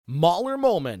Mauler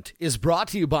Moment is brought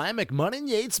to you by McMunn &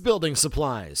 Yates Building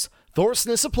Supplies,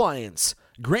 Thorsness Appliance,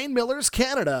 Grain Millers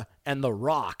Canada, and The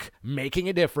Rock, making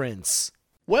a difference.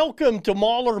 Welcome to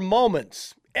Mauler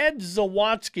Moments. Ed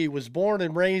Zawatsky was born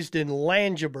and raised in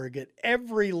Langeberg. At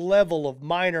every level of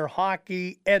minor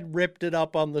hockey, Ed ripped it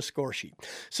up on the score sheet.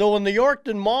 So when the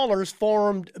Yorkton Maulers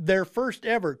formed their first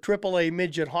ever AAA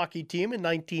midget hockey team in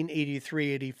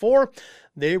 1983-84,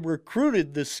 they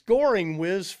recruited the scoring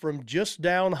whiz from just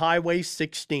down Highway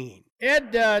 16.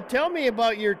 Ed, tell me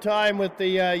about your time with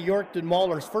the Yorkton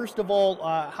Maulers. First of all,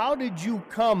 how did you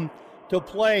come to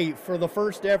play for the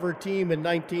first ever team in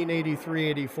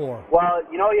 1983-84? Well,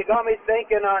 you got me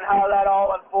thinking on how that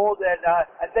all unfolded.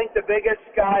 I think the biggest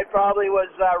guy probably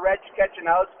was Reg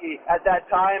Kechanowski. At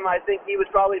that time, I think he was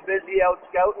probably busy out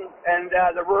scouting and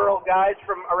the rural guys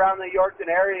from around the Yorkton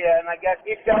area, and I guess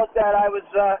he felt that I was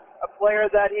a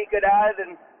player that he could add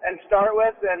and start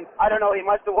with, and I don't know, he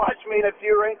must have watched me in a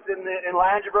few rinks in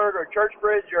Langeberg or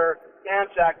Churchbridge or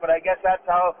Kamsack, but I guess that's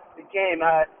how it came.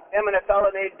 Him and a fellow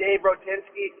named Dave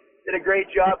Rotinsky did a great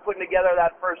job putting together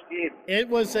that first team. It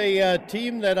was a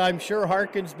team that I'm sure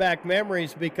harkens back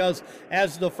memories, because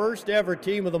as the first ever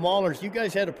team of the Maulers, you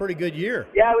guys had a pretty good year.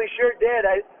 Yeah, we sure did.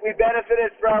 We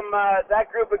benefited from that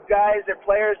group of guys. Their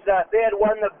players, they had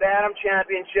won the Bantam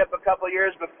Championship a couple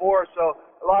years before, so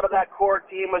a lot of that core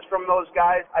team was from those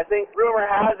guys. I think rumor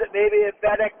has it maybe if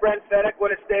Brent Fedek would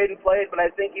have stayed and played, but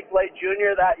I think he played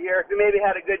junior that year. We maybe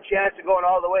had a good chance of going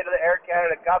all the way to the Air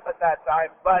Canada Cup at that time.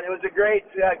 But it was a great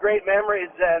memories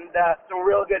and some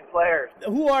real good players.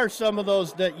 Who are some of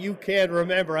those that you can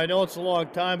remember? I know it's a long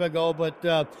time ago, but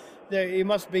there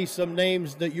must be some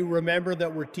names that you remember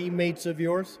that were teammates of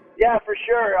yours? Yeah, for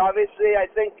sure. Obviously, I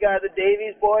think the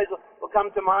Davies boys will come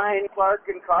to mind, Clark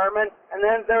and Carmen. And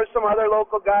then there's some other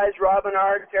local guys, Robin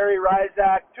Ard, Terry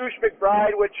Ryzak, Touche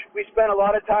McBride, which we spent a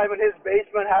lot of time in his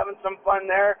basement having some fun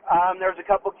there. There's a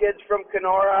couple kids from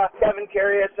Kenora, Kevin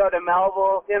Carius out of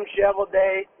Melville, Tim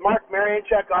Chevelday, Mark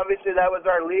Marianchuk, obviously that was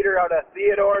our leader out of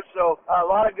Theodore. So a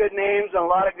lot of good names and a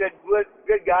lot of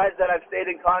good guys that I've stayed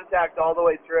in contact all the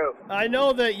way through. I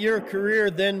know that your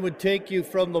career then would take you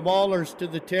from the Maulers to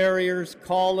the Terriers,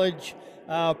 college,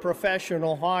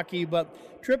 professional hockey, but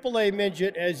AAA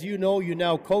midget, as you know, you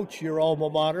now coach your alma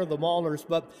mater, the Maulers,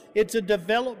 but it's a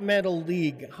developmental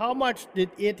league. How much did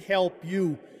it help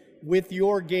you with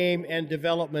your game and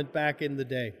development back in the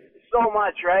day? So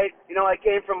much, right? I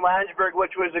came from Langeberg,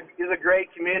 which is a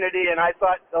great community, and I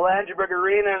thought the Langeberg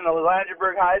Arena and the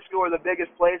Langeberg High School were the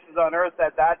biggest places on earth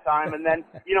at that time. And then,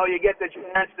 you get the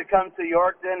chance to come to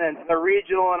Yorkton and the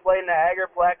regional and play in the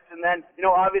Agriplex, and then,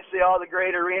 obviously all the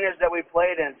great arenas that we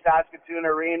played in, Saskatoon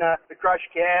Arena, the Crush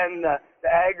Can, the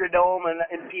Agrodome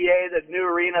in PA, the new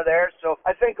arena there. So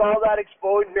I think all that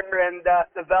exposure and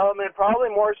development, probably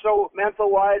more so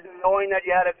mental-wise and knowing that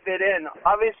you had to fit in.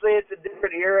 Obviously, it's a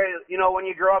different era. When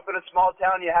you grow up in a small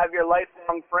town, you have your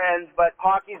lifelong friends, but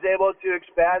hockey's able to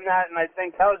expand that, and I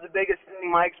think that was the biggest thing,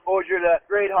 my exposure to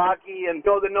great hockey. And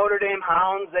the Notre Dame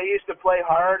Hounds, they used to play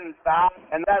hard and fast,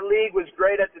 and that league was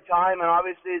great at the time, and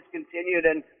obviously it's continued,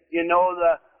 and the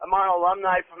amount of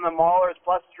alumni from the Maulers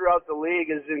plus throughout the league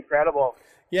is incredible.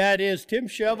 Yeah, it is. Tim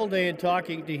Chevelday, in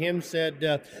talking to him,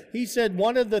 he said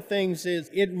one of the things is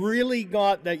it really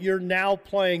got that you're now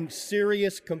playing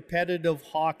serious competitive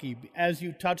hockey. As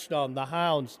you touched on, the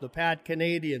Hounds, the Pat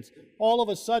Canadians, all of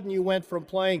a sudden you went from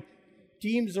playing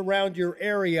teams around your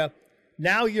area,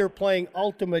 now you're playing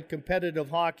ultimate competitive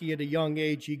hockey at a young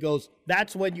age. He goes,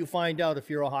 that's when you find out if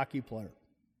you're a hockey player.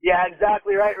 Yeah,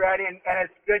 exactly right, Roddy, and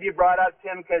it's good you brought up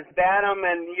Tim, because Bantam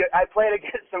I played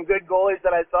against some good goalies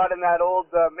that I thought in that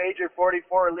old Major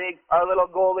 44 league. Our little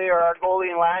goalie, or our goalie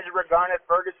in Langeberg, Garnet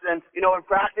Ferguson, in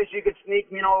practice you could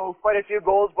sneak, quite a few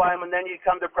goals by him, and then you'd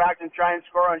come to practice and try and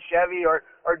score on Chevy, or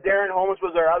Darren Holmes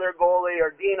was our other goalie,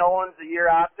 or Dean Owens the year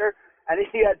after, and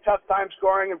he had tough time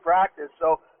scoring in practice,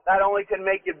 so that only can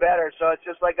make you better. So it's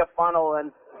just like a funnel, and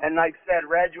like I said,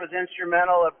 Reg was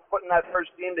instrumental of putting that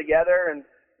first team together, and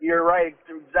you're right,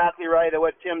 exactly right at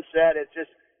what Tim said. It's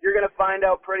just, you're going to find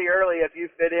out pretty early if you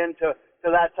fit into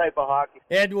that type of hockey.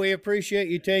 Ed, we appreciate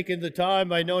you taking the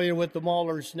time. I know you're with the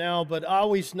Maulers now, but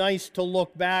always nice to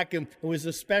look back. And it was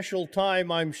a special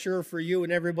time, I'm sure, for you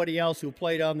and everybody else who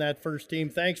played on that first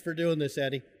team. Thanks for doing this,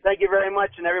 Eddie. Thank you very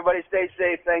much, and everybody stay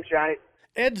safe. Thanks, Johnny.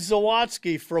 Ed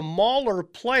Zawatsky, from Mauler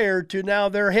player to now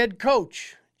their head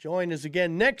coach. Join us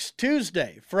again next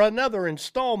Tuesday for another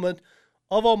installment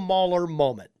of a Mauler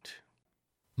Moment.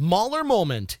 Mauler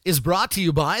Moment is brought to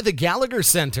you by the Gallagher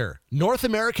Center, North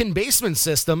American Basement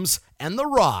Systems, and The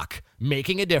Rock,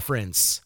 making a difference.